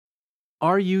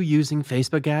Are you using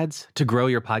Facebook ads to grow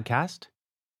your podcast?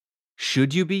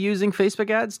 Should you be using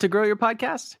Facebook ads to grow your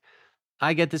podcast?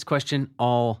 I get this question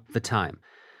all the time.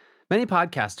 Many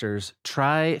podcasters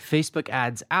try Facebook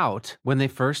ads out when they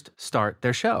first start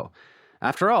their show.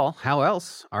 After all, how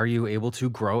else are you able to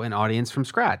grow an audience from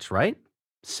scratch, right?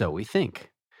 So we think.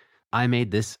 I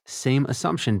made this same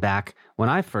assumption back when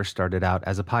I first started out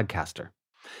as a podcaster.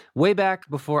 Way back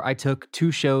before I took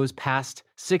 2 shows past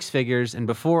 6 figures and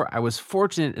before I was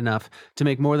fortunate enough to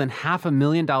make more than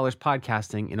 $500,000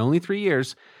 podcasting in only 3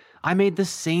 years, I made the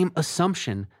same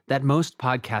assumption that most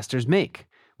podcasters make,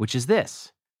 which is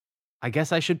this. I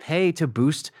guess I should pay to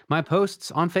boost my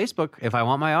posts on Facebook if I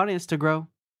want my audience to grow.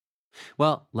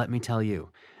 Well, let me tell you,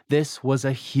 this was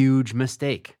a huge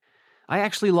mistake. I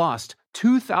actually lost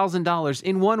 $2,000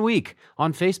 in 1 week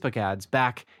on Facebook ads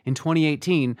back in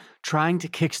 2018 trying to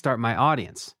kickstart my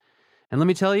audience. And let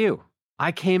me tell you,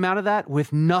 I came out of that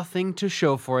with nothing to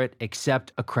show for it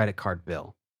except a credit card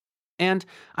bill. And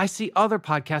I see other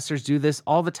podcasters do this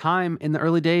all the time in the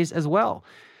early days as well.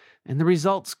 And the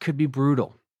results could be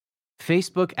brutal.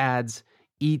 Facebook ads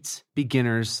eats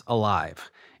beginners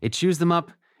alive. It chews them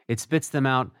up, it spits them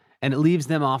out, and it leaves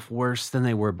them off worse than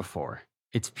they were before.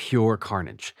 It's pure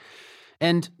carnage.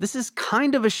 And this is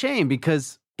kind of a shame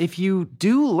because if you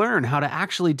do learn how to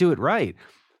actually do it right,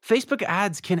 Facebook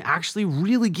ads can actually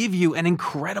really give you an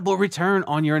incredible return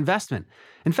on your investment.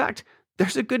 In fact,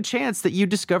 there's a good chance that you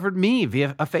discovered me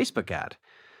via a Facebook ad.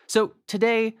 So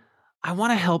today, I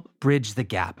want to help bridge the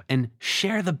gap and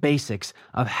share the basics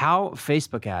of how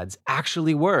Facebook ads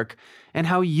actually work and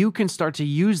how you can start to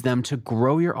use them to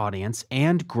grow your audience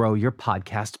and grow your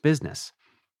podcast business.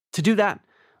 To do that,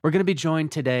 we're going to be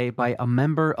joined today by a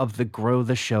member of the Grow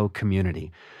the Show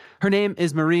community. Her name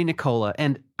is Nicola,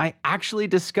 and I actually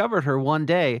discovered her one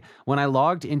day when I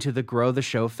logged into the Grow the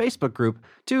Show Facebook group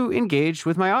to engage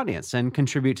with my audience and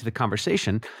contribute to the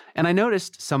conversation. And I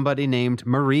noticed somebody named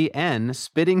Marie N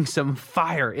spitting some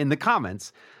fire in the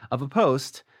comments of a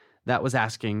post that was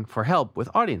asking for help with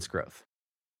audience growth.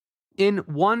 In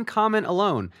one comment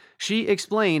alone, she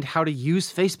explained how to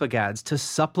use Facebook ads to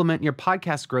supplement your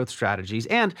podcast growth strategies,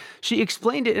 and she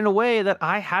explained it in a way that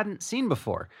I hadn't seen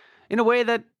before, in a way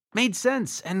that made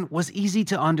sense and was easy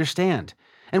to understand.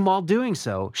 And while doing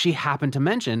so, she happened to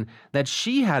mention that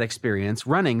she had experience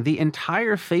running the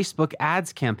entire Facebook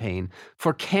ads campaign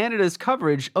for Canada's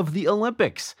coverage of the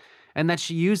Olympics, and that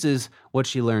she uses what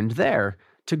she learned there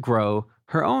to grow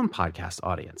her own podcast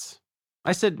audience.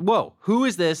 I said, whoa, who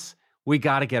is this? We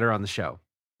got to get her on the show.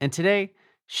 And today,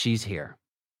 she's here.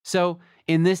 So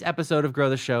in this episode of Grow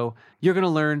the Show, you're going to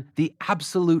learn the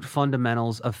absolute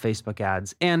fundamentals of Facebook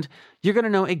ads, and you're going to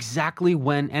know exactly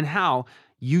when and how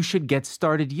you should get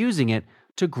started using it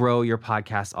to grow your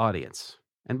podcast audience.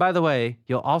 And by the way,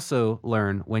 you'll also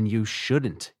learn when you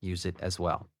shouldn't use it as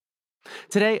well.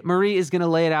 Today, Marie is going to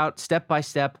lay it out step by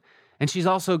step, and she's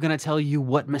also going to tell you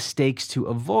what mistakes to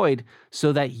avoid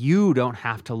so that you don't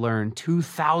have to learn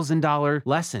 $2,000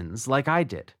 lessons like I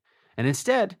did. And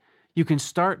instead, you can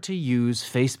start to use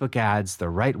Facebook ads the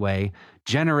right way,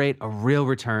 generate a real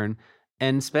return,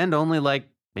 and spend only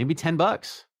maybe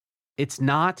 $10. It's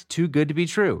not too good to be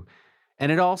true.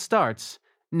 And it all starts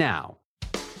now.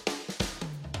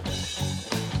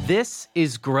 This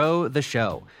is Grow the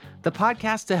Show, the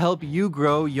podcast to help you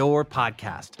grow your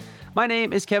podcast. My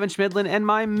name is Kevin Schmidlin, and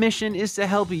my mission is to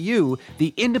help you,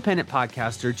 the independent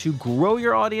podcaster, to grow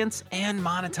your audience and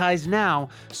monetize now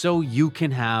so you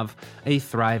can have a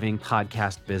thriving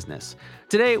podcast business.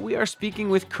 Today, we are speaking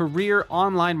with career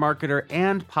online marketer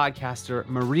and podcaster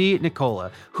Marie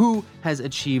Nicola, who has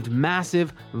achieved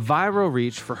massive viral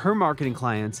reach for her marketing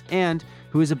clients and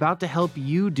who is about to help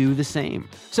you do the same.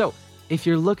 So, if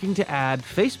you're looking to add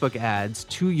Facebook ads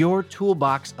to your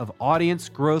toolbox of audience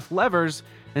growth levers,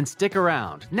 then stick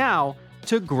around now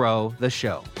to Grow the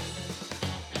Show.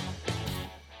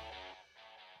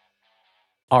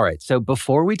 All right, so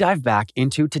before we dive back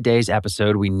into today's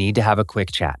episode, we need to have a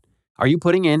quick chat. Are you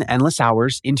putting in endless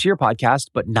hours into your podcast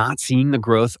but not seeing the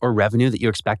growth or revenue that you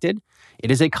expected?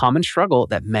 It is a common struggle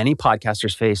that many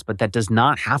podcasters face, but that does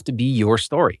not have to be your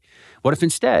story. What if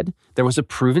instead there was a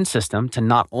proven system to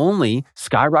not only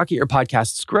skyrocket your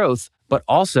podcast's growth, but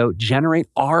also generate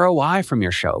ROI from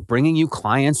your show, bringing you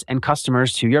clients and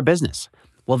customers to your business?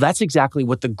 Well, that's exactly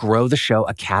what the Grow the Show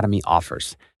Academy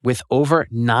offers. With over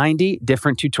 90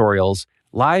 different tutorials,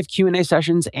 live Q&A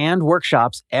sessions, and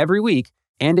workshops every week,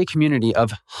 and a community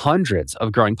of hundreds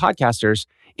of growing podcasters,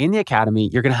 in the Academy,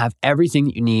 you're going to have everything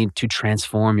that you need to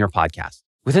transform your podcast.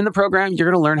 Within the program, you're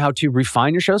going to learn how to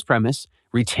refine your show's premise,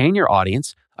 retain your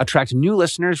audience, attract new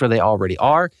listeners where they already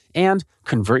are, and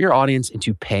convert your audience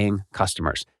into paying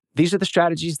customers. These are the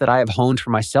strategies that I have honed for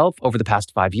myself over the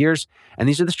past 5 years, and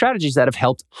these are the strategies that have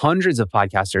helped hundreds of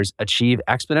podcasters achieve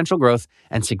exponential growth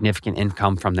and significant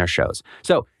income from their shows.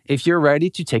 So if you're ready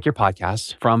to take your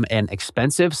podcast from an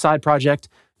expensive side project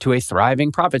to a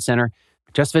thriving profit center,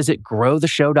 just visit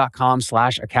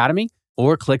growtheshow.com/academy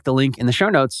or click the link in the show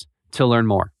notes to learn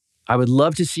more. I would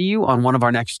love to see you on one of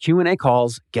our next Q&A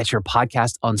calls. Get your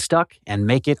podcast unstuck and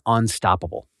make it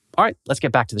unstoppable. All right, let's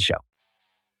get back to the show.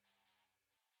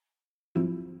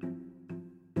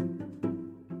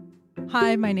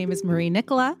 Hi, my name is Marie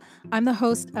Nicola. I'm the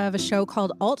host of a show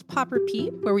called Alt Pop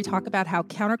Repeat, where we talk about how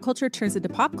counterculture turns into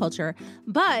pop culture.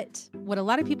 But what a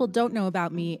lot of people don't know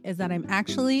about me is that I'm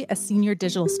actually a senior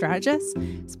digital strategist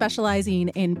specializing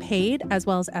in paid as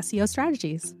well as SEO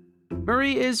strategies.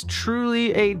 Marie is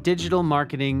truly a digital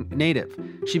marketing native.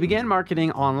 She began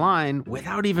marketing online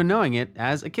without even knowing it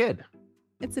as a kid.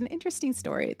 It's an interesting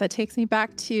story that takes me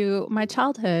back to my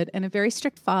childhood and a very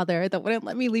strict father that wouldn't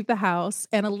let me leave the house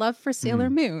and a love for Sailor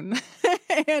Moon.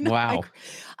 And Wow.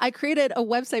 I created a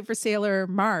website for Sailor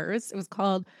Mars. It was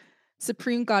called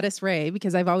Supreme Goddess Ray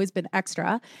because I've always been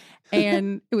extra.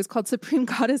 And it was called Supreme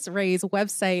Goddess Ray's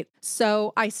website.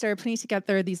 So I started putting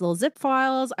together these little zip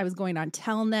files. I was going on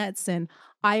telnets and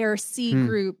IRC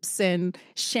groups and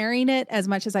sharing it as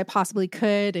much as I possibly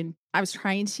could. And I was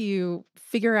trying to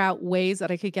figure out ways that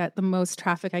I could get the most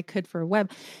traffic I could for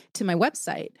to my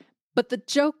website. But the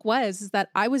joke was is that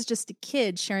I was just a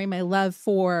kid sharing my love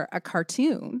for a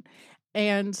cartoon.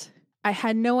 And I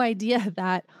had no idea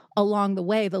that along the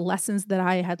way, the lessons that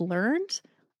I had learned,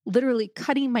 literally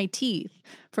cutting my teeth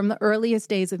from the earliest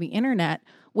days of the internet,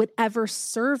 would ever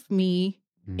serve me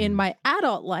in my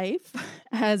adult life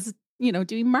as,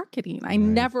 doing marketing. I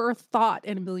never thought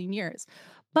in a million years.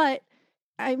 But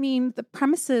I mean, the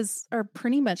premises are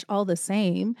pretty much all the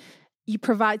same. You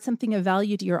provide something of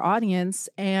value to your audience,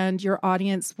 and your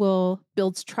audience will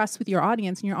build trust with your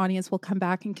audience, and your audience will come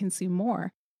back and consume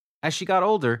more. As she got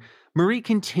older, Marie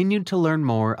continued to learn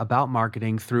more about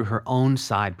marketing through her own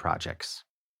side projects.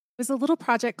 It was a little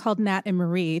project called Nat and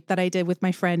Marie that I did with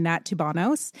my friend Nat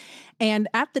Tubanos. And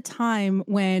at the time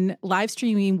when live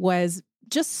streaming was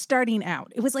just starting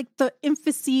out, it was like the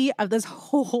infancy of this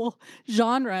whole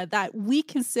genre that we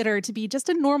consider to be just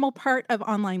a normal part of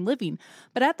online living.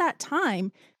 But at that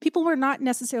time, people were not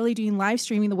necessarily doing live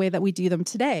streaming the way that we do them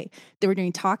today. They were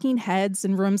doing talking heads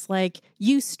in rooms like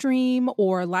Ustream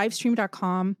or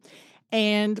livestream.com.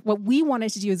 And what we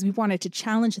wanted to do is we wanted to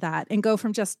challenge that and go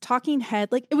from just talking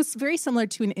head, like it was very similar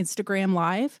to an Instagram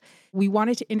live. We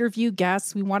wanted to interview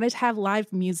guests. We wanted to have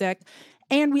live music.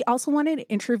 And we also wanted to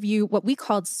interview what we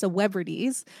called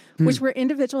celebrities, which were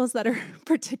individuals that are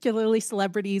particularly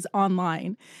celebrities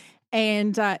online.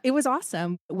 And it was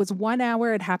awesome. It was 1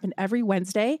 hour. It happened every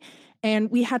Wednesday.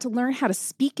 And we had to learn how to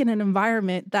speak in an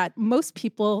environment that most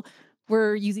people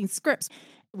were using scripts.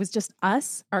 It was just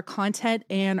us, our content,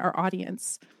 and our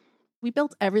audience. We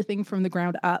built everything from the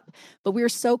ground up, but we were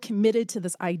so committed to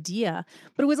this idea.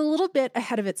 But it was a little bit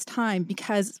ahead of its time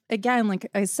because, again,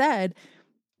 like I said,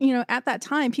 at that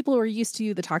time, people were used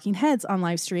to the talking heads on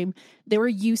live stream. They were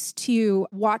used to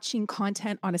watching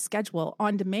content on a schedule,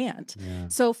 on demand. Yeah.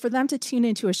 So for them to tune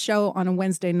into a show on a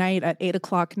Wednesday night at 8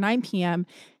 o'clock, 9 p.m.,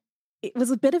 it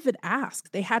was a bit of an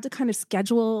ask. They had to kind of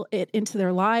schedule it into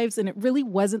their lives, and it really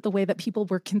wasn't the way that people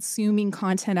were consuming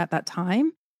content at that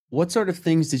time. What sort of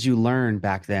things did you learn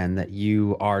back then that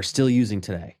you are still using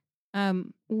today?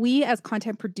 We as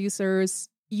content producers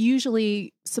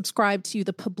usually subscribe to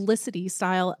the publicity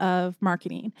style of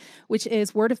marketing, which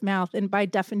is word of mouth. And by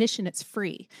definition, it's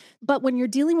free. But when you're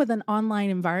dealing with an online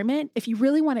environment, if you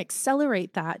really want to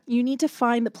accelerate that, you need to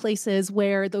find the places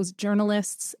where those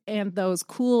journalists and those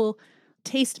cool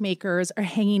tastemakers are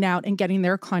hanging out and getting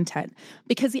their content,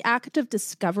 because the act of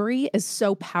discovery is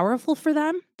so powerful for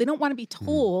them. They don't want to be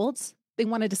told, they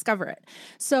want to discover it.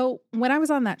 So when I was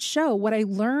on that show, what I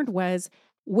learned was,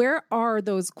 where are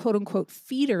those quote unquote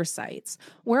feeder sites?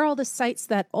 Where are all the sites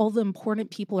that all the important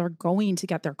people are going to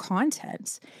get their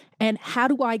content? And how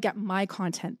do I get my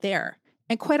content there?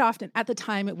 And quite often at the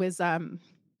time it was,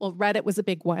 Reddit was a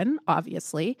big one,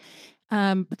 obviously.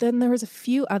 But then there was a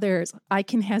few others.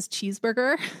 Icon Has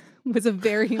Cheeseburger was a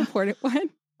very important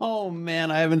one. Oh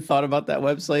man, I haven't thought about that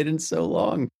website in so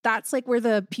long. That's like where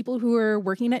the people who were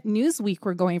working at Newsweek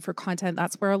were going for content.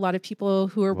 That's where a lot of people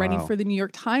who are writing for the New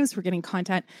York Times were getting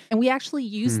content. And we actually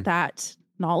used that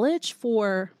knowledge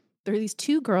there are these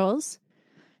two girls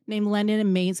named Lennon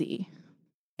and Maisie.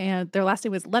 And their last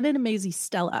name was Lennon and Maisie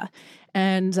Stella.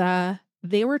 And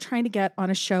they were trying to get on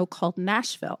a show called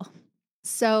Nashville.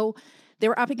 So they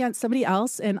were up against somebody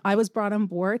else, and I was brought on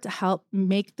board to help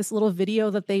make this little video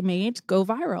that they made go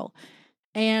viral.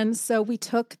 And so we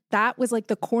took that was like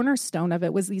the cornerstone of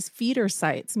it was these feeder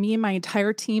sites. Me and my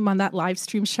entire team on that live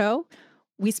stream show,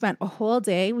 we spent a whole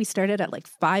day. We started at like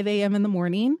 5 a.m. in the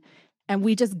morning and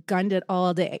we just gunned it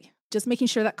all day, just making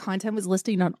sure that content was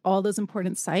listing on all those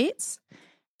important sites.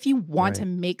 If you want to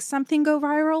make something go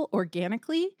viral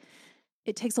organically,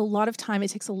 it takes a lot of time, it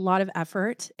takes a lot of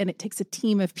effort, and it takes a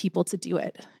team of people to do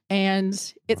it.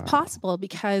 And it's possible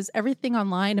because everything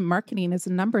online and marketing is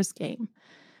a numbers game.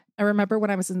 I remember when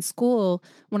I was in school,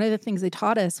 one of the things they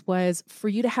taught us was for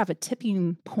you to have a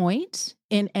tipping point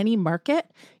in any market,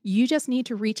 you just need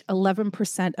to reach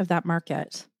 11% of that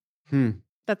market.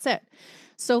 That's it.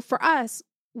 So for us,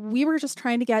 we were just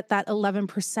trying to get that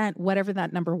 11%, whatever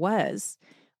that number was,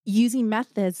 using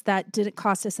methods that didn't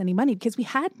cost us any money because we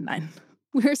had none.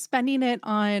 We were spending it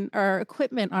on our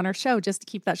equipment on our show just to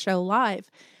keep that show live.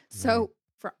 So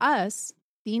for us,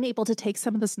 being able to take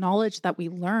some of this knowledge that we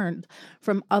learned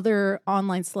from other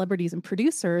online celebrities and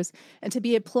producers and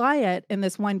to apply it in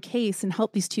this one case and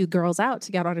help these two girls out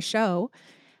to get on a show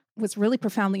was really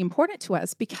profoundly important to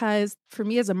us because for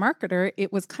me as a marketer,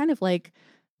 it was kind of like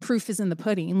proof is in the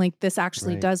pudding. Like this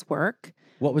actually does work.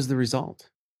 What was the result?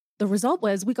 The result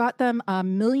was we got them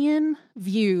 1 million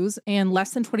views in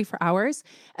less than 24 hours.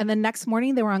 And then next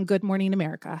morning they were on Good Morning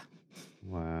America.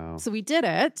 Wow. So we did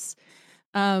it.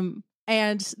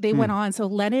 And they went on. So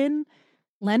Lennon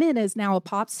is now a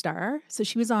pop star. So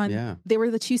she was on, they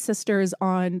were the two sisters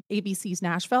on ABC's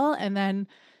Nashville. And then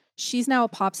she's now a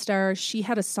pop star. She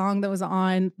had a song that was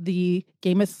on the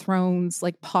Game of Thrones,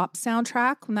 like pop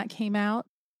soundtrack when that came out.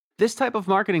 This type of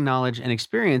marketing knowledge and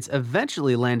experience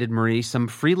eventually landed Marie some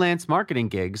freelance marketing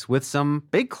gigs with some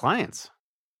big clients.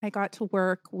 I got to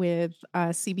work with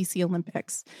CBC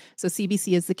Olympics. So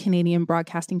CBC is the Canadian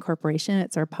Broadcasting Corporation.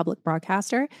 It's our public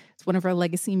broadcaster. It's one of our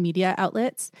legacy media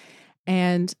outlets.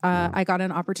 And I got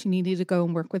an opportunity to go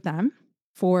and work with them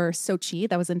for Sochi.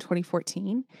 That was in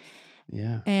 2014.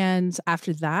 Yeah. And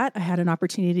after that, I had an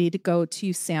opportunity to go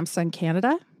to Samsung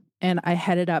Canada, and I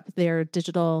headed up their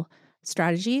digital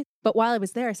strategy. But while I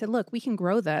was there, I said, look, we can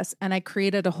grow this. And I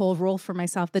created a whole role for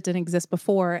myself that didn't exist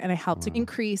before. And I helped to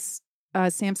increase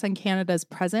Samsung Canada's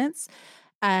presence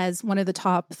as one of the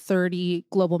top 30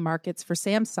 global markets for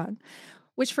Samsung,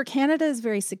 which for Canada is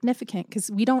very significant because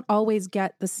we don't always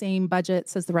get the same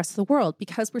budgets as the rest of the world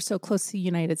because we're so close to the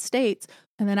United States.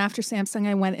 And then after Samsung,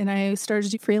 I went and I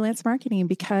started to do freelance marketing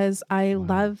because I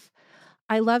love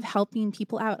helping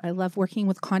people out. I love working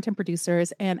with content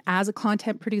producers. And as a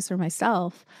content producer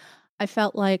myself, I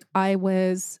felt like I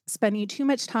was spending too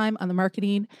much time on the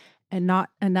marketing and not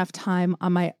enough time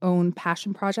on my own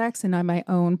passion projects and on my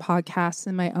own podcasts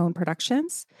and my own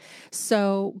productions.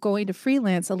 So going to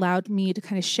freelance allowed me to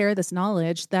kind of share this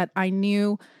knowledge that I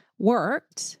knew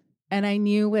worked and I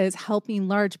knew was helping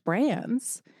large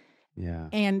brands.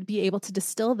 And be able to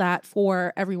distill that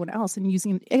for everyone else and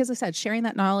using, as I said, sharing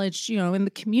that knowledge, in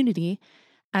the community,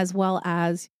 as well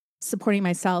as supporting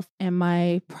myself and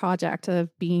my project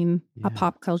of being a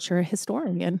pop culture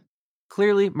historian.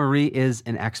 Clearly, Marie is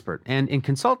an expert, and in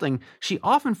consulting, she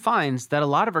often finds that a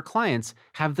lot of her clients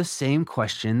have the same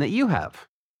question that you have.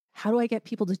 How do I get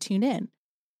people to tune in?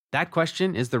 That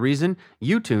question is the reason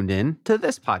you tuned in to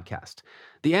this podcast.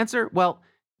 The answer, well,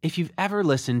 if you've ever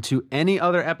listened to any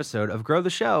other episode of Grow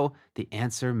the Show, the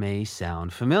answer may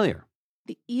sound familiar.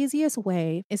 The easiest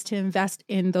way is to invest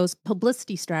in those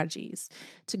publicity strategies,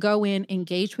 to go in,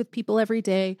 engage with people every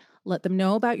day, let them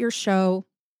know about your show,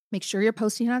 make sure you're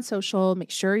posting on social, make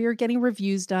sure you're getting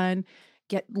reviews done,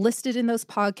 get listed in those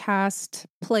podcast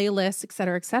playlists, et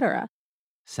cetera, et cetera.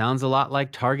 Sounds a lot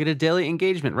like targeted daily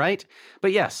engagement, right?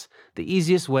 But yes, the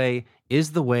easiest way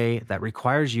is the way that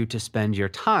requires you to spend your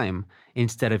time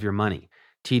instead of your money.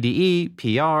 TDE,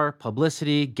 PR,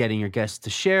 publicity, getting your guests to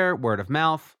share, word of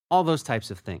mouth, all those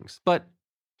types of things. But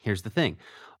here's the thing.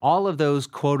 All of those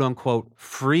quote unquote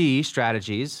free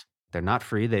strategies, they're not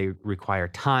free, they require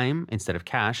time instead of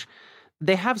cash.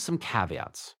 They have some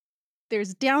caveats.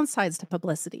 There's downsides to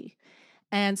publicity.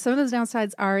 And some of those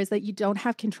downsides is that you don't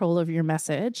have control over your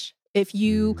message. If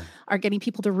you are getting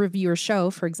people to review your show,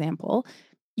 for example,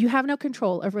 you have no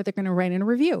control over what they're going to write in a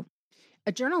review.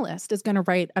 A journalist is going to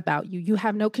write about you. You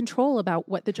have no control about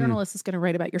what the journalist is going to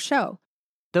write about your show.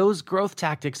 Those growth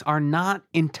tactics are not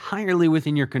entirely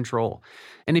within your control.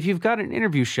 And if you've got an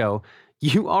interview show,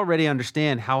 you already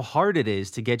understand how hard it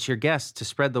is to get your guests to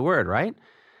spread the word, right?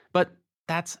 But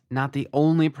that's not the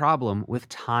only problem with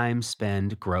time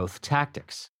spend growth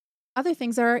tactics. Other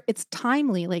things are, it's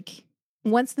timely. Like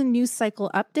once the news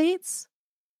cycle updates,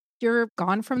 you're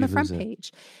gone from You the front lose it.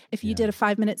 page. If you Yeah. did a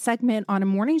 5-minute segment on a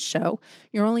morning show,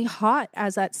 you're only hot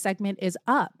as that segment is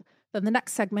up. Then the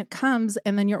next segment comes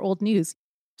and then your old news.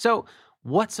 So,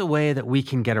 what's a way that we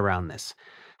can get around this?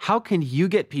 How can you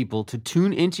get people to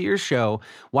tune into your show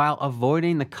while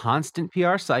avoiding the constant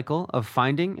PR cycle of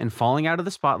finding and falling out of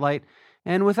the spotlight,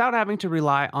 and without having to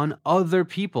rely on other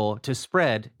people to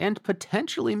spread and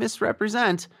potentially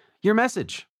misrepresent your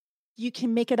message? You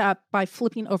can make it up by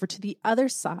flipping over to the other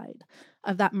side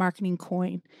of that marketing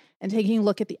coin and taking a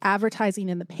look at the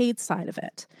advertising and the paid side of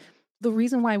it. The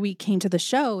reason why we came to the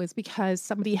show is because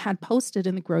somebody had posted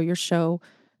in the Grow Your Show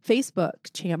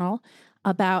Facebook channel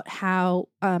about how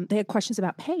they had questions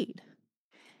about paid.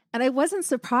 And I wasn't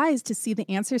surprised to see the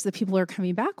answers that people are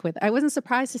coming back with. I wasn't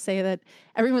surprised to say that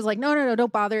everyone was like, no,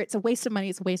 don't bother. It's a waste of money.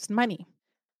 It's a waste of money.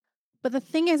 But the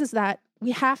thing is that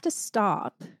we have to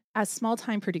stop as small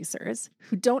time producers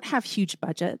who don't have huge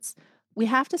budgets. We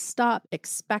have to stop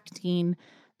expecting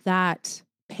that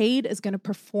paid is going to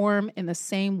perform in the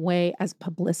same way as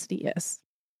publicity is,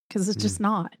 because it's just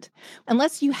not.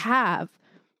 Unless you have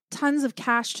tons of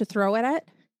cash to throw at it,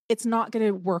 it's not going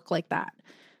to work like that.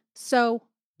 So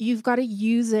you've got to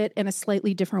use it in a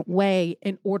slightly different way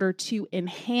in order to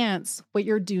enhance what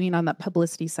you're doing on that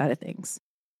publicity side of things.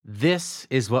 This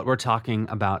is what we're talking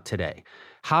about today.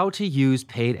 How to use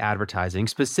paid advertising,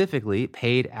 specifically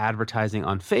paid advertising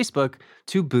on Facebook,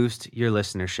 to boost your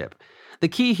listenership. The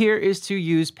key here is to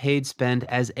use paid spend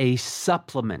as a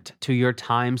supplement to your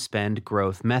time spend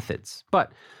growth methods.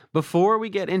 But before we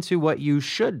get into what you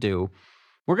should do,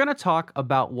 we're going to talk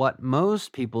about what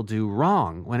most people do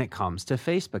wrong when it comes to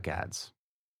Facebook ads.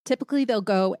 Typically, they'll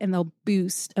go and they'll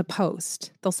boost a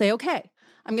post. They'll say, okay,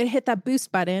 I'm going to hit that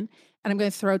boost button and I'm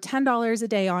going to throw $10 a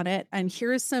day on it. And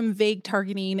here's some vague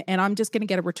targeting and I'm just going to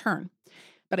get a return.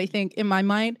 But I think in my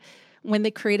mind, when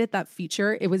they created that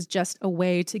feature, it was just a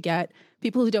way to get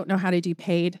people who don't know how to do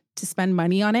paid to spend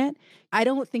money on it. I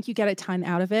don't think you get a ton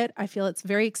out of it. I feel it's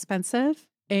very expensive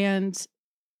and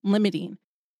limiting.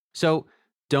 So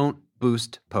don't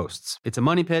boost posts. It's a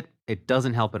money pit. It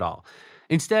doesn't help at all.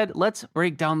 Instead, let's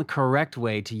break down the correct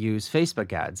way to use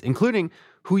Facebook ads, including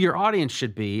who your audience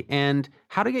should be and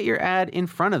how to get your ad in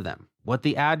front of them, what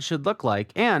the ad should look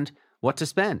like, and what to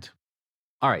spend.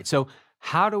 All right, so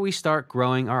how do we start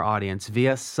growing our audience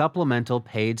via supplemental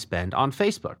paid spend on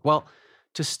Facebook? Well,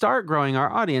 to start growing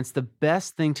our audience, the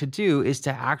best thing to do is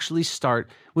to actually start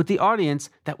with the audience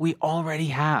that we already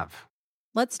have.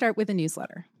 Let's start with a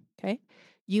newsletter, okay?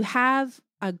 You have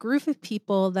a group of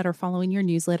people that are following your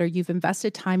newsletter. You've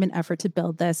invested time and effort to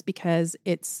build this because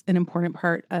it's an important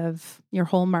part of your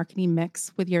whole marketing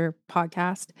mix with your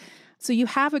podcast. So you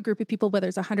have a group of people, whether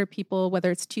it's 100 people,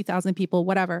 whether it's 2,000 people,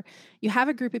 whatever. You have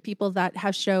a group of people that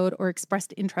have showed or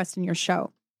expressed interest in your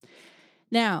show.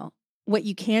 Now, what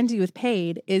you can do with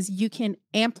paid is you can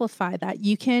amplify that.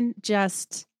 You can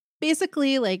just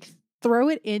basically throw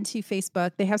it into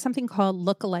Facebook. They have something called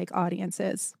lookalike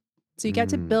audiences. So you get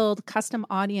to build custom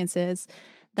audiences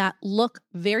that look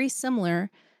very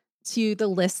similar to the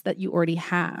list that you already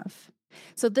have.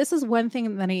 So this is one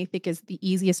thing that I think is the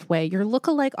easiest way. Your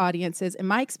lookalike audiences, in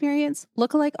my experience,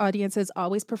 lookalike audiences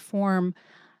always perform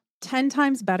 10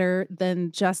 times better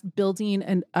than just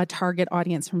building a target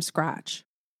audience from scratch.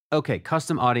 Okay,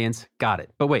 custom audience, got it.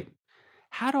 But wait,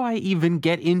 how do I even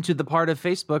get into the part of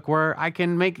Facebook where I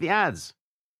can make the ads?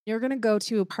 You're going to go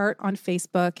to a part on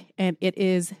Facebook and it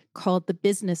is called the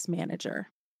Business Manager.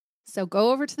 So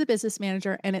go over to the Business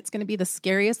Manager and it's going to be the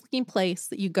scariest looking place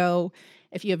that you go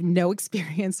if you have no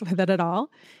experience with it at all.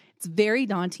 It's very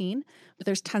daunting, but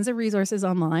there's tons of resources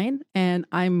online and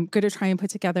I'm going to try and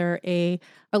put together a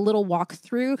little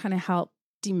walkthrough, kind of help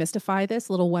demystify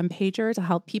this, little one-pager to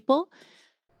help people.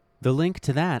 The link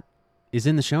to that is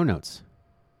in the show notes.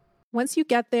 Once you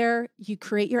get there, you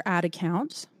create your ad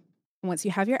account. Once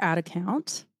you have your ad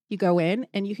account, you go in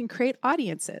and you can create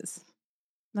audiences.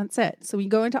 That's it. So when you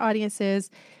go into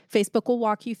audiences, Facebook will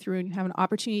walk you through and you have an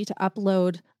opportunity to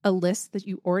upload a list that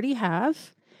you already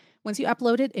have. Once you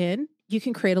upload it in, you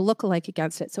can create a lookalike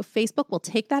against it. So Facebook will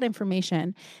take that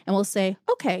information and will say,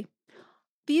 okay,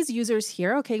 these users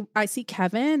here, okay, I see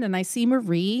Kevin and I see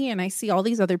Marie and I see all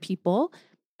these other people.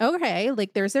 Okay,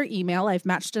 there's their email. I've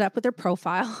matched it up with their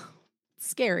profile.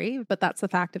 Scary, but that's the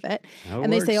fact of it.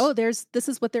 And they say, oh, this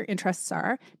is what their interests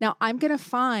are. Now I'm going to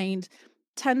find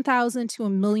 10,000 to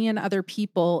 1 million other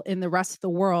people in the rest of the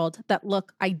world that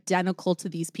look identical to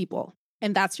these people.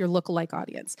 And that's your lookalike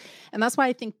audience. And that's why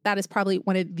I think that is probably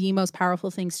one of the most powerful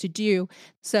things to do.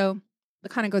 So it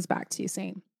kind of goes back to you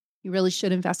saying, You really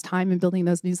should invest time in building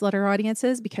those newsletter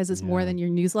audiences because it's more than your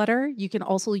newsletter. You can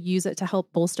also use it to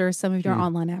help bolster some of your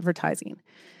online advertising.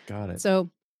 Got it. So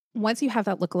once you have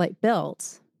that lookalike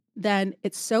built, then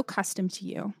it's so custom to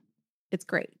you. It's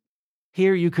great.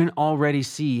 Here you can already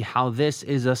see how this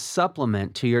is a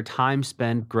supplement to your time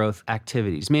spent growth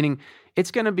activities, meaning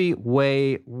it's going to be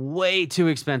way, way too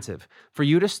expensive for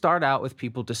you to start out with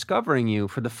people discovering you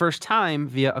for the first time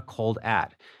via a cold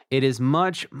ad. It is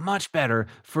much, much better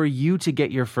for you to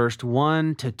get your first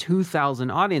 1,000 to 2,000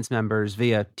 audience members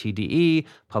via TDE,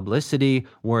 publicity,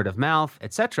 word of mouth,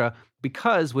 etc.,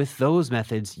 because with those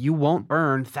methods, you won't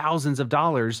burn thousands of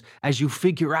dollars as you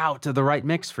figure out the right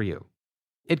mix for you.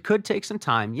 It could take some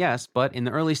time, yes, but in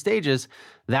the early stages,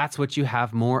 that's what you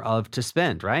have more of to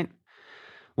spend, right?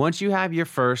 Once you have your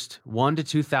first 1,000 to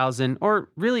 2,000, or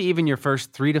really even your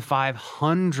first 300 to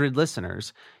 500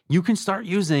 listeners, you can start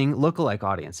using lookalike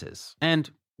audiences. And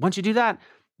once you do that,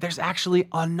 there's actually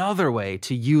another way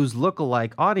to use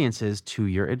lookalike audiences to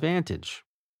your advantage.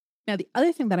 Now, the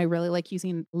other thing that I really like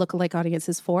using lookalike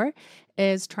audiences for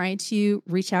is trying to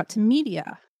reach out to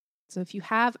media. So if you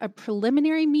have a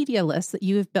preliminary media list that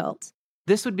you have built,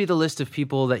 this would be the list of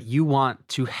people that you want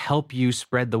to help you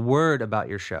spread the word about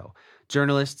your show.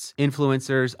 Journalists,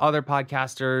 influencers, other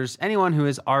podcasters, anyone who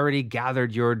has already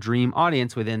gathered your dream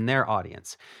audience within their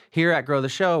audience. Here at Grow the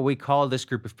Show, we call this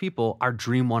group of people our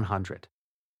Dream 100.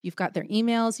 You've got their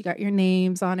emails, you got your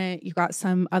names on it, you've got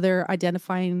some other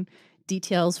identifying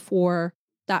details for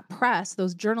that press,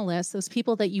 those journalists, those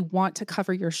people that you want to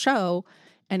cover your show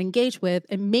and engage with,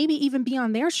 and maybe even be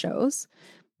on their shows.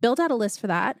 Build out a list for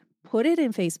that, put it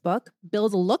in Facebook,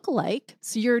 build a lookalike.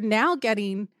 So you're now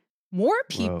getting more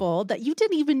people that you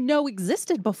didn't even know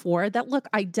existed before that look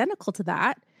identical to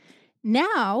that.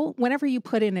 Now, whenever you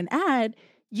put in an ad,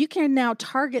 you can now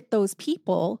target those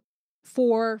people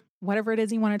for whatever it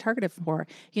is you want to target it for.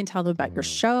 You can tell them about your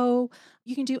show.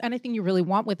 You can do anything you really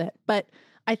want with it. But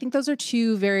I think those are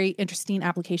two very interesting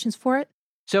applications for it.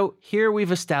 So here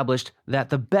we've established that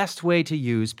the best way to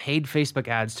use paid Facebook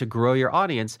ads to grow your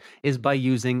audience is by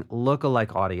using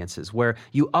lookalike audiences, where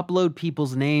you upload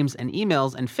people's names and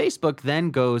emails, and Facebook then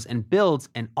goes and builds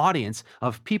an audience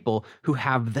of people who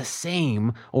have the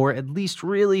same, or at least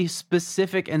really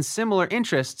specific and similar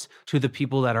interests to the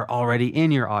people that are already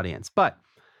in your audience. But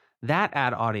that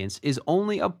ad audience is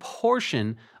only a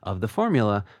portion of the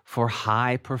formula for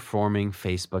high-performing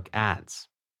Facebook ads.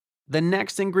 The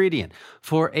next ingredient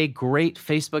for a great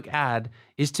Facebook ad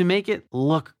is to make it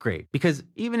look great, because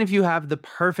even if you have the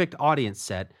perfect audience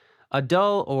set, a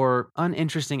dull or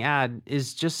uninteresting ad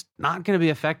is just not going to be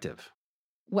effective.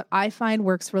 What I find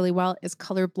works really well is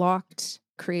color blocked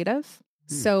creative.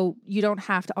 So you don't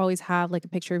have to always have like a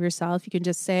picture of yourself. You can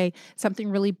just say something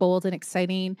really bold and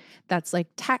exciting that's like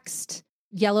text,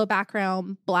 yellow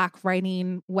background, black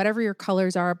writing, whatever your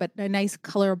colors are, but a nice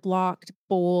color blocked,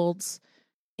 bold,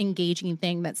 engaging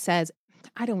thing that says,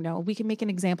 I don't know, we can make an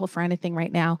example for anything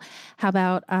right now. How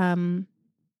about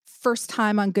first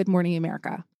time on Good Morning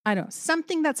America? I don't know,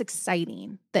 something that's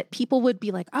exciting that people would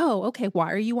be like, oh, okay,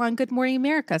 why are you on Good Morning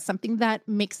America? Something that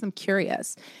makes them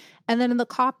curious. And then in the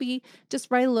copy,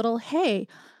 just write a little, hey,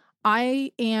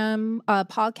 I am a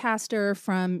podcaster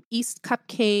from East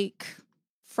Cupcake,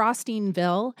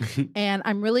 Frostingville, and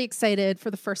I'm really excited for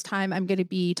the first time I'm going to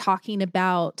be talking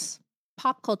about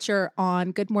pop culture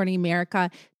on Good Morning America.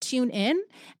 Tune in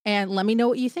and let me know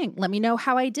what you think. Let me know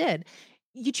how I did.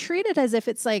 You treat it as if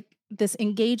it's like this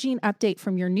engaging update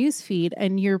from your news feed,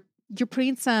 and you're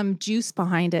putting some juice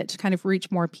behind it to kind of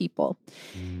reach more people.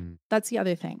 That's the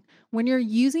other thing. When you're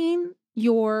using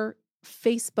your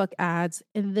Facebook ads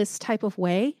in this type of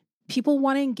way, people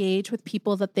want to engage with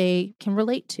people that they can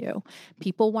relate to.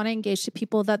 People want to engage to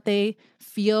people that they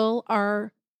feel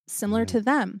are similar to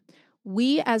them.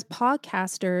 We as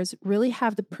podcasters really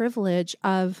have the privilege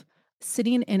of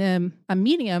sitting in a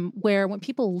medium where when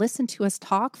people listen to us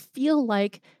talk, feel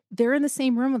like they're in the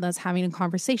same room with us having a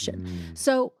conversation.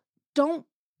 So don't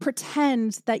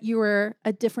pretend that you are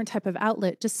a different type of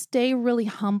outlet. Just stay really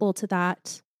humble to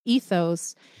that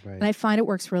ethos. Right. And I find it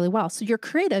works really well. So you're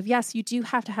creative. Yes, you do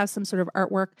have to have some sort of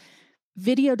artwork.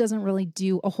 Video doesn't really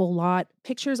do a whole lot.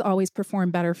 Pictures always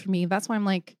perform better for me. That's why I'm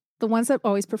like, the ones that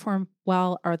always perform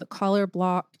well are the color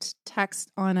blocked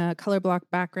text on a color blocked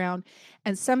background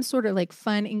and some sort of like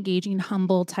fun, engaging,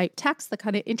 humble type text that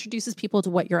kind of introduces people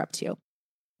to what you're up to.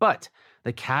 But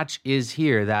the catch is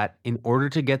here that in order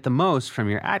to get the most from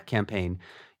your ad campaign,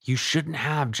 you shouldn't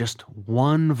have just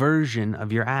one version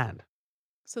of your ad.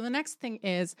 So the next thing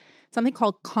is something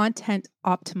called content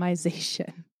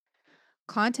optimization.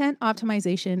 Content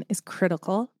optimization is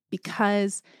critical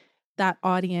because that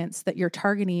audience that you're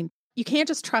targeting, you can't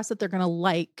just trust that they're going to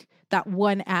like that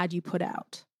one ad you put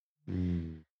out.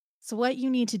 So what you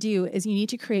need to do is you need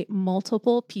to create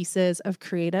multiple pieces of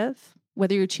creative,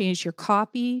 whether you change your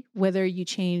copy, whether you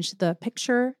change the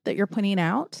picture that you're putting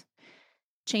out,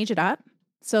 change it up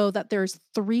so that there's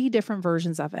 3 different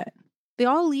versions of it. They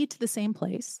all lead to the same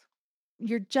place.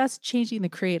 You're just changing the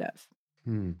creative.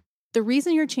 The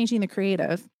reason you're changing the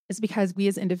creative is because we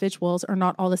as individuals are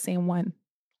not all the same one.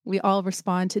 We all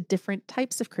respond to different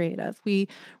types of creative. We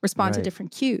respond to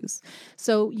different cues.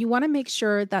 So you want to make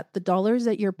sure that the dollars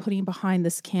that you're putting behind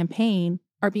this campaign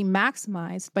are being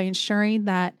maximized by ensuring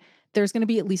that there's going to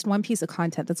be at least one piece of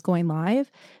content that's going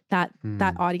live that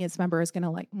that audience member is going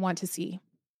to want to see.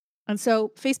 And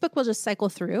so Facebook will just cycle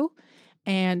through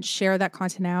and share that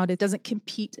content out. It doesn't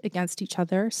compete against each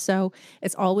other. So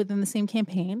it's all within the same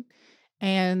campaign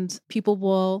and people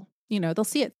will, they'll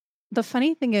see it. The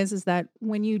funny thing is that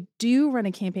when you do run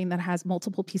a campaign that has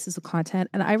multiple pieces of content,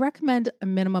 and I recommend a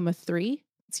minimum of 3,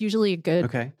 it's usually a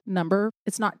good number.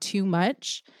 It's not too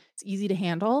much. It's easy to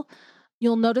handle.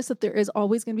 You'll notice that there is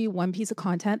always going to be one piece of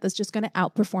content that's just going to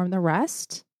outperform the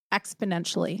rest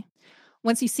exponentially.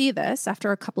 Once you see this,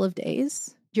 after a couple of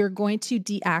days, you're going to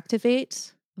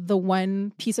deactivate the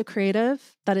one piece of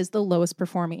creative that is the lowest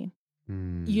performing.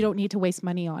 You don't need to waste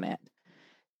money on it.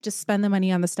 Just spend the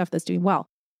money on the stuff that's doing well.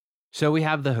 So we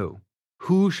have the who.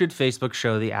 Who should Facebook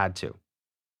show the ad to?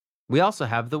 We also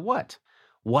have the what.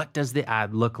 What does the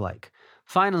ad look like?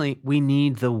 Finally, we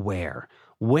need the where.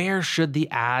 Where should the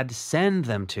ad send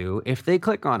them to if they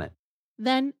click on it?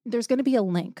 Then there's going to be a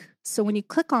link. So when you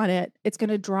click on it, it's going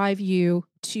to drive you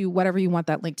to whatever you want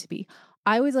that link to be.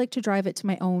 I always like to drive it to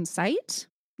my own site.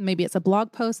 Maybe it's a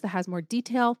blog post that has more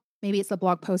detail. Maybe it's a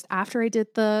blog post after I did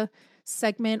the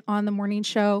segment on the morning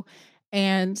show,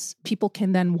 and people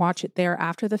can then watch it there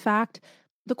after the fact.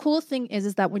 The cool thing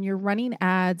is that when you're running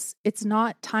ads, it's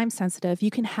not time sensitive.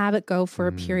 You can have it go for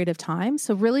a period of time.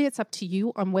 So really it's up to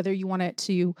you on whether you want it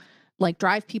to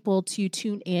drive people to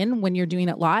tune in when you're doing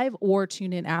it live or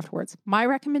tune in afterwards. My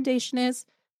recommendation is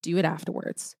do it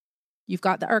afterwards. You've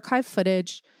got the archive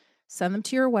footage, send them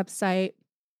to your website,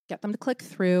 get them to click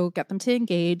through, get them to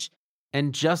engage.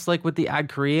 And just like with the ad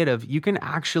creative, you can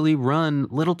actually run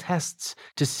little tests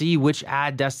to see which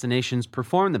ad destinations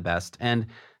perform the best and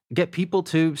get people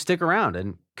to stick around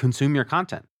and consume your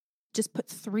content. Just put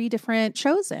 3 different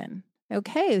shows in.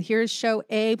 Okay, here's show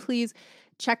A. Please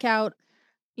check out,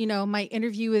 my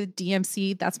interview with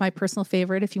DMC. That's my personal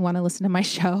favorite if you want to listen to my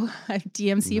show.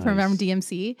 DMC from Remember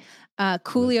DMC.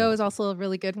 Coolio is also a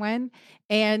really good one.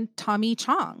 And Tommy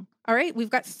Chong. All right, we've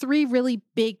got 3 really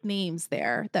big names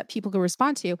there that people can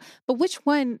respond to. But which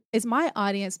one is my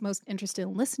audience most interested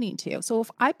in listening to? So if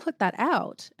I put that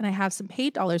out and I have some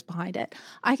paid dollars behind it,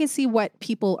 I can see what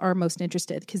people are most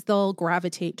interested because they'll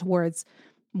gravitate towards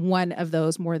one of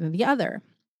those more than the other.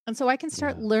 And so I can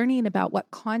start learning about what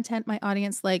content my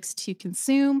audience likes to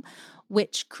consume,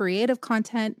 which creative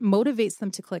content motivates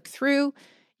them to click through.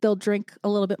 They'll drink a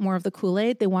little bit more of the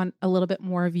Kool-Aid. They want a little bit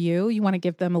more of you. You want to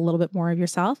give them a little bit more of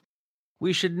yourself.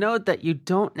 We should note that you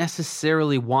don't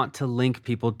necessarily want to link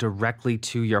people directly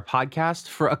to your podcast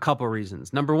for a couple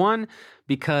reasons. Number one,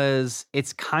 because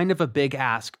it's kind of a big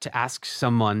ask to ask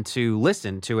someone to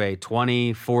listen to a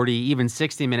 20, 40, even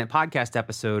 60-minute podcast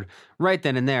episode right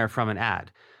then and there from an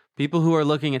ad. People who are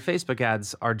looking at Facebook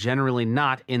ads are generally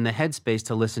not in the headspace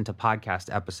to listen to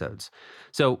podcast episodes.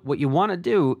 So what you want to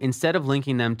do, instead of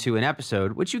linking them to an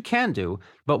episode, which you can do,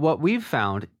 but what we've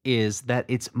found is that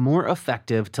it's more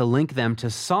effective to link them to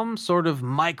some sort of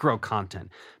micro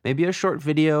content, maybe a short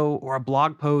video or a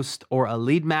blog post or a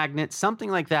lead magnet,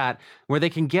 something like that, where they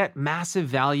can get massive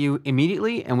value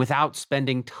immediately and without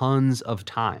spending tons of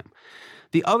time.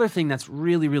 The other thing that's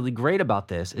really, really great about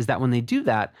this is that when they do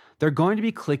that, they're going to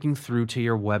be clicking through to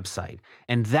your website.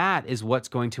 And that is what's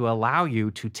going to allow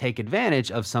you to take advantage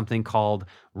of something called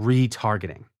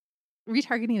retargeting.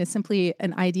 Retargeting is simply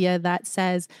an idea that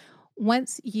says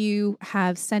once you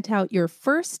have sent out your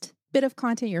first bit of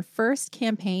content, your first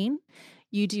campaign,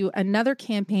 you do another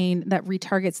campaign that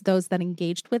retargets those that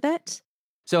engaged with it.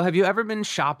 So have you ever been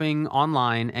shopping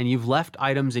online and you've left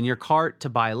items in your cart to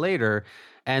buy later,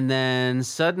 and then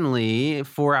suddenly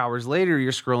 4 hours later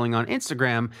you're scrolling on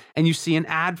Instagram and you see an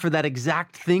ad for that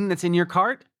exact thing that's in your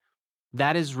cart?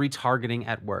 That is retargeting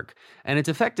at work. And it's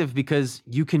effective because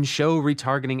you can show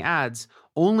retargeting ads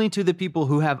only to the people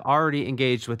who have already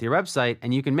engaged with your website,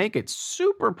 and you can make it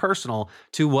super personal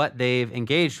to what they've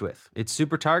engaged with. It's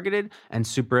super targeted and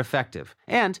super effective.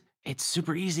 And it's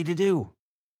super easy to do.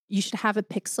 You should have a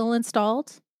pixel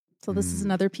installed. So this is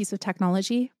another piece of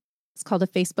technology. It's called a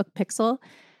Facebook pixel.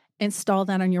 install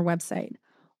that on your website.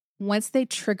 Once they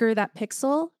trigger that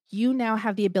pixel, you now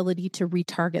have the ability to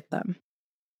retarget them.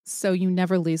 So you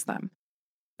never lose them.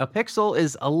 A pixel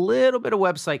is a little bit of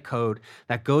website code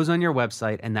that goes on your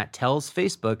website and that tells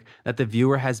Facebook that the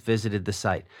viewer has visited the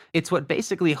site. It's what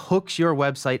basically hooks your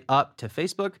website up to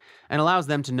Facebook and allows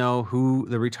them to know who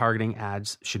the retargeting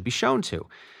ads should be shown to.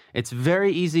 It's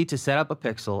very easy to set up a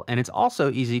pixel, and it's also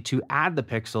easy to add the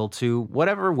pixel to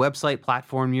whatever website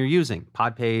platform you're using.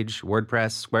 Podpage,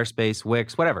 WordPress, Squarespace,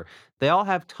 Wix, whatever. They all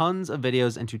have tons of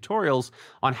videos and tutorials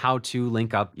on how to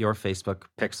link up your Facebook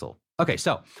pixel. Okay,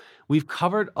 so we've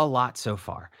covered a lot so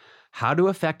far. How to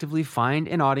effectively find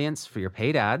an audience for your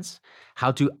paid ads,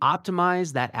 how to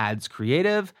optimize that ad's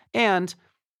creative, and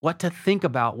what to think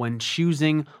about when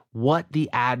choosing what the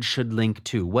ad should link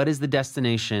to. What is the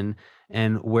destination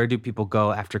and where do people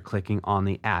go after clicking on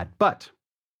the ad? But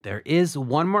there is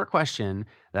one more question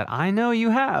that I know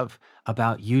you have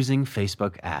about using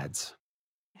Facebook ads.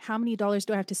 How many dollars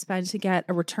do I have to spend to get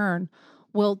a return?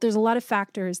 Well, there's a lot of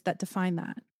factors that define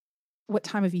that. What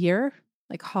time of year?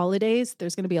 Like holidays,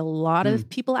 there's going to be a lot of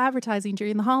people advertising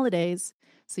during the holidays.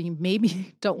 So you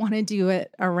maybe don't want to do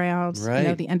it around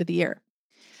the end of the year.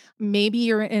 Maybe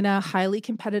you're in a highly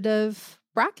competitive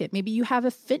bracket. Maybe you have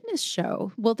a fitness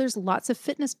show. Well, there's lots of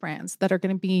fitness brands that are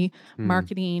going to be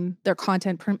marketing their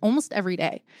content almost every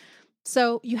day.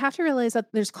 So you have to realize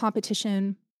that there's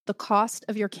competition. The cost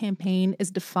of your campaign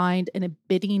is defined in a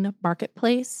bidding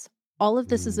marketplace. All of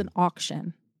this is an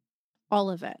auction, all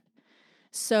of it.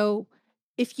 So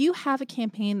if you have a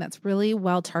campaign that's really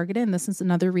well targeted, and this is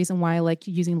another reason why I like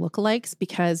using lookalikes,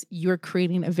 because you're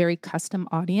creating a very custom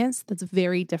audience that's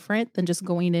very different than just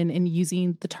going in and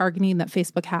using the targeting that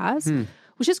Facebook has,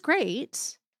 which is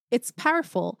great. It's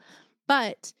powerful,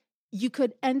 but you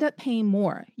could end up paying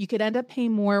more. You could end up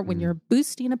paying more when you're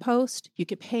boosting a post. You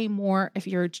could pay more if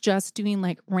you're just doing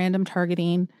like random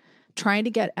targeting, trying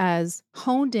to get as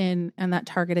honed in on that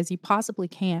target as you possibly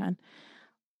can.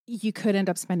 You could end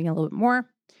up spending a little bit more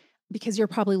because you're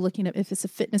probably looking at, if it's a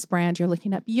fitness brand, you're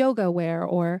looking at yoga wear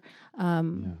or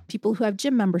people who have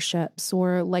gym memberships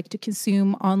or like to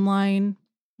consume online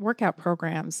workout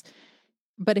programs.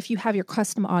 But if you have your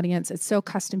custom audience, it's so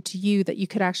custom to you that you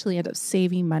could actually end up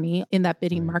saving money in that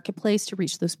bidding marketplace to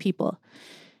reach those people.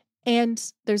 And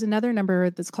there's another number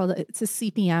that's called, it's a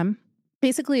CPM.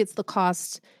 Basically, it's the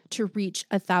cost to reach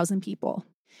 1,000 people.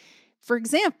 For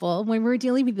example, when we're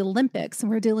dealing with the Olympics and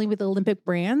we're dealing with Olympic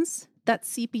brands, that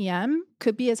CPM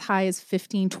could be as high as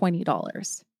 $15,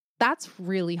 $20. That's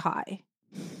really high.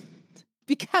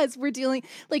 Because we're dealing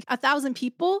like 1,000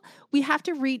 people, we have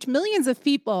to reach millions of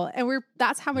people, and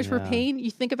that's how much we're paying.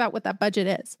 You think about what that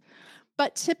budget is.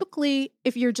 But typically,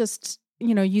 if you're just,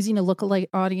 using a lookalike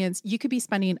audience, you could be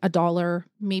spending $1,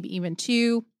 maybe even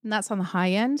 $2, and that's on the high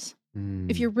end.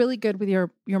 If you're really good with your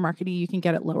marketing, you can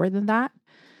get it lower than that.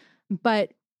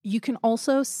 But you can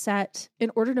also set,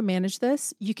 in order to manage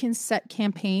this, you can set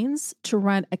campaigns to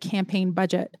run a campaign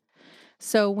budget.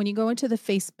 So when you go into the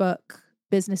Facebook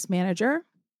Business Manager,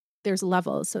 there's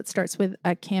levels. So it starts with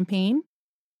a campaign,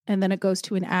 and then it goes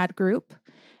to an ad group,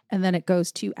 and then it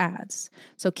goes to ads.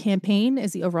 So campaign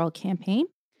is the overall campaign.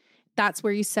 That's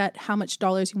where you set how much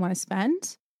dollars you want to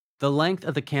spend. The length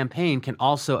of the campaign can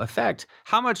also affect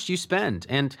how much you spend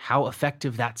and how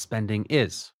effective that spending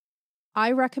is.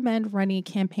 I recommend running a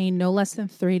campaign no less than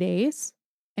 3 days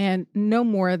and no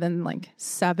more than like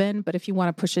 7. But if you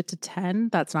want to push it to 10,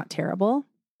 that's not terrible.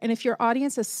 And if your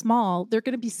audience is small, they're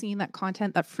going to be seeing that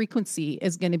content. That frequency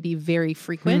is going to be very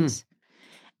frequent.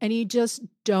 And you just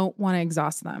don't want to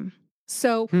exhaust them.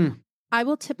 So I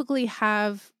will typically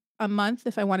have a month,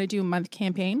 if I want to do a month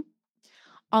campaign,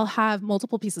 I'll have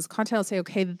multiple pieces of content. I'll say,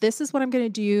 okay, this is what I'm going to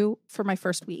do for my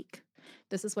first week.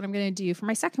 This is what I'm going to do for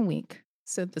my second week.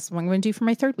 So this is what I'm going to do for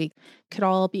my third week. Could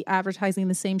all be advertising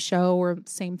the same show or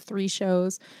same 3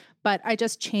 shows, but I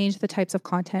just change the types of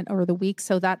content over the week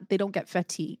so that they don't get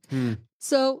fatigued.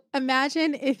 So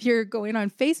imagine if you're going on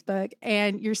Facebook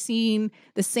and you're seeing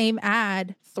the same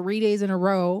ad 3 days in a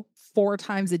row, 4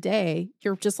 times a day.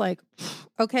 You're just like,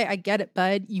 okay, I get it,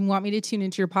 bud. You want me to tune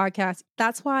into your podcast.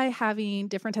 That's why having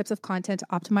different types of content to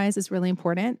optimize is really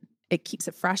important. It keeps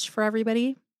it fresh for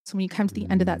everybody. So when you come to the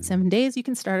end of that 7 days, you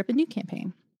can start up a new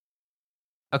campaign.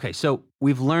 Okay, so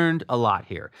we've learned a lot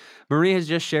here. Marie has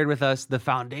just shared with us the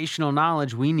foundational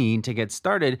knowledge we need to get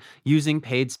started using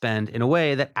paid spend in a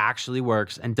way that actually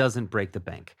works and doesn't break the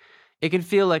bank. It can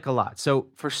feel like a lot. So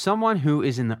for someone who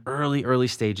is in the early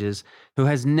stages, who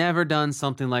has never done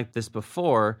something like this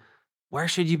before, where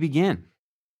should you begin?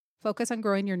 Focus on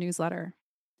growing your newsletter.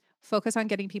 Focus on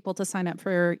getting people to sign up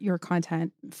for your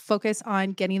content. Focus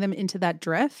on getting them into that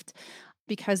drift,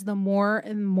 because the more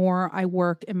and more I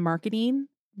work in marketing,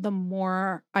 the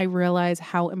more I realize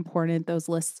how important those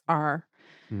lists are.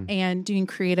 And do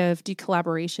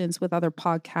collaborations with other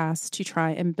podcasts to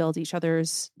try and build each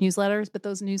other's newsletters. But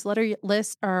those newsletter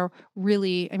lists are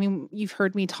really, I mean, you've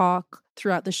heard me talk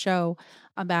throughout the show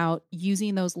about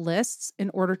using those lists in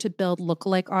order to build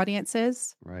lookalike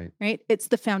audiences. Right. It's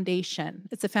the foundation.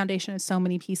 It's the foundation of so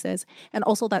many pieces. And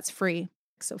also that's free.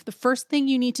 So if the first thing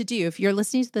you need to do, if you're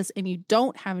listening to this and you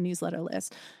don't have a newsletter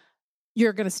list,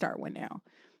 you're going to start one now.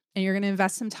 And you're going to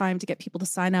invest some time to get people to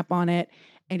sign up on it.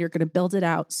 And you're going to build it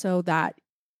out so that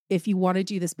if you want to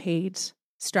do this paid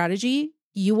strategy,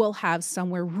 you will have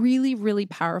somewhere really, really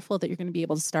powerful that you're going to be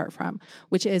able to start from,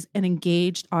 which is an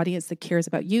engaged audience that cares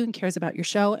about you and cares about your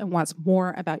show and wants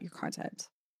more about your content.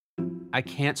 I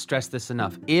can't stress this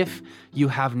enough. If you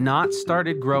have not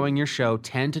started growing your show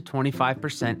 10 to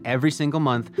 25% every single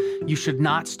month, you should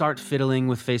not start fiddling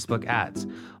with Facebook ads.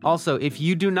 Also, if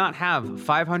you do not have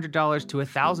 $500 to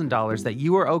 $1,000 that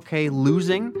you are okay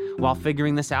losing while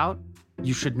figuring this out,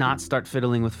 you should not start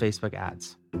fiddling with Facebook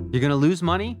ads. You're going to lose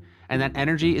money, and that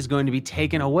energy is going to be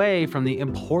taken away from the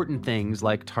important things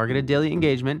like targeted daily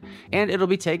engagement, and it'll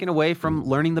be taken away from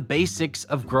learning the basics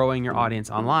of growing your audience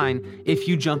online if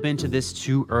you jump into this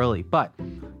too early. But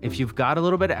if you've got a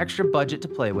little bit of extra budget to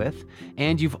play with,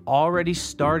 and you've already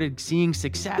started seeing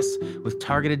success with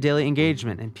targeted daily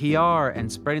engagement and PR and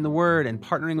spreading the word and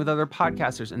partnering with other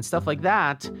podcasters and stuff like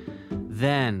that,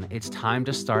 then it's time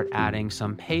to start adding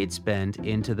some paid spend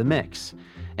into the mix.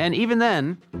 And even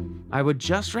then, I would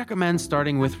just recommend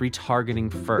starting with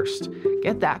retargeting first.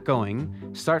 Get that going,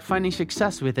 start finding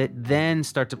success with it, then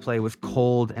start to play with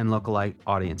cold and lookalike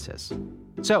audiences.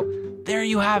 So there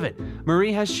you have it.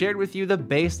 Marie has shared with you the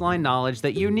baseline knowledge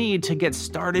that you need to get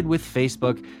started with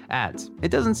Facebook ads. It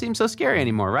doesn't seem so scary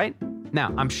anymore, right?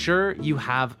 Now, I'm sure you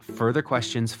have further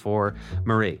questions for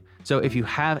Marie. So if you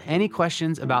have any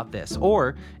questions about this,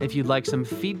 or if you'd like some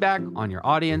feedback on your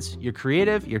audience, your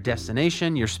creative, your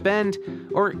destination, your spend,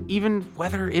 or even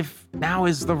whether if now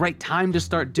is the right time to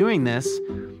start doing this,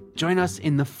 join us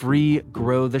in the free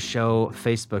Grow the Show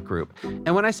Facebook group.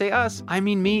 And when I say us, I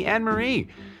mean me and Marie.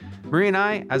 Marie and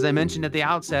I, as I mentioned at the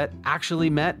outset, actually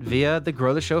met via the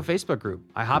Grow the Show Facebook group.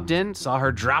 I hopped in, saw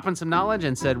her dropping some knowledge,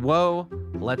 and said, whoa,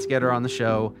 let's get her on the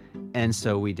show. And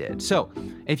so we did. So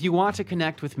if you want to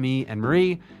connect with me and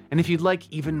Marie, and if you'd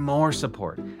like even more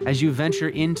support as you venture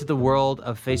into the world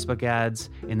of Facebook ads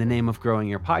in the name of growing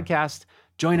your podcast,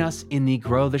 join us in the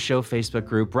Grow the Show Facebook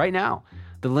group right now.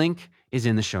 The link is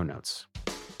in the show notes.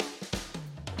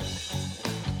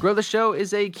 Grow the Show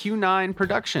is a Q9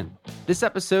 production. This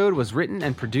episode was written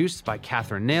and produced by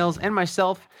Catherine Nails and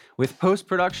myself, with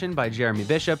post-production by Jeremy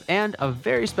Bishop, and a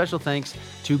very special thanks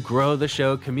to Grow the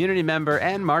Show community member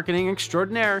and marketing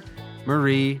extraordinaire,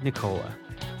 Marie Nicola.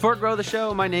 For Grow the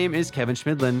Show, my name is Kevin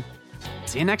Schmidlin.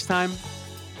 See you next time.